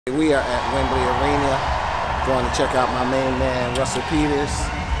We are at Wembley Arena, going to check out my main man, Russell Peters.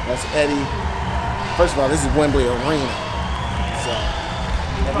 That's Eddie. First of all, this is Wembley Arena. So,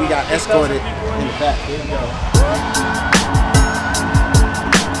 and we got escorted in the back. Here we go.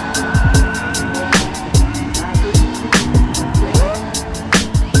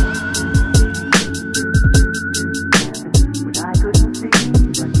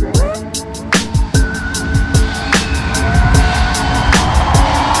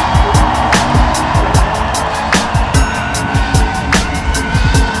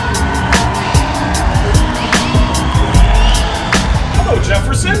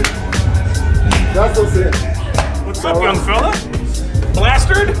 What's up, young fella?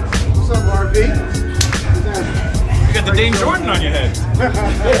 Blasted? What's up, RP? You got the Dame Jordan on your head.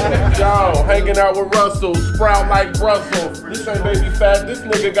 Yo, hanging out with Russell, sprout like Brussels. This ain't baby fat, this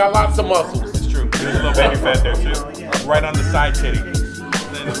nigga got lots of muscles. It's true. There's a little baby fat there too. Right on the side titty.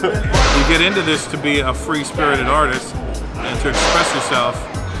 You get into this to be a free-spirited artist and to express yourself.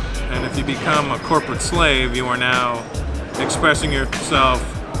 And if you become a corporate slave, you are now expressing yourself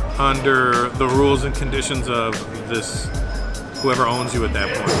under the rules and conditions of this, whoever owns you at that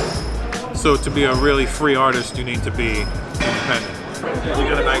point. So to be a really free artist, you need to be independent. You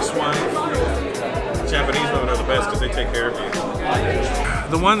got a nice one. Japanese women are the best because they take care of you.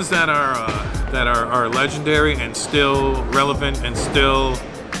 The ones that are legendary and still relevant and still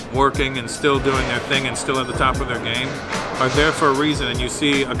working and still doing their thing and still at the top of their game are there for a reason, and you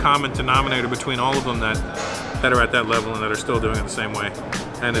see a common denominator between all of them that are at that level and that are still doing it the same way.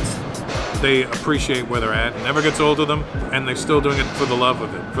 And they appreciate where they're at. It never gets old to them, and they're still doing it for the love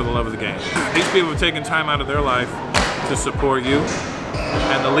of it, for the love of the game. These people have taken time out of their life to support you,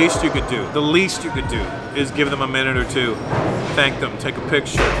 and the least you could do is give them a minute or two, thank them, take a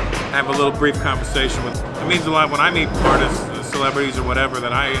picture, have a little brief conversation with them. It means a lot when I meet artists, celebrities or whatever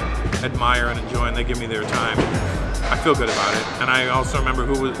that I admire and enjoy, and they give me their time. I feel good about it, and I also remember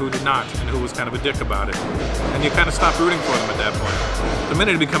who did not, and who was kind of a dick about it. And you kind of stop rooting for them at that point. The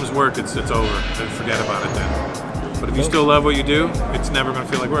minute it becomes work, it's over, and forget about it then. But if you still love what you do, it's never gonna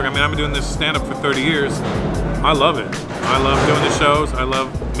feel like work. I mean, I've been doing this stand-up for 30 years. I love it. I love doing the shows, I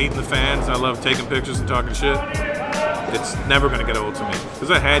love meeting the fans, I love taking pictures and talking shit. It's never gonna get old to me.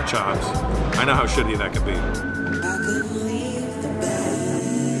 Because I had jobs. I know how shitty that can be.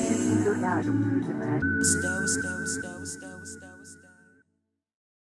 Slow.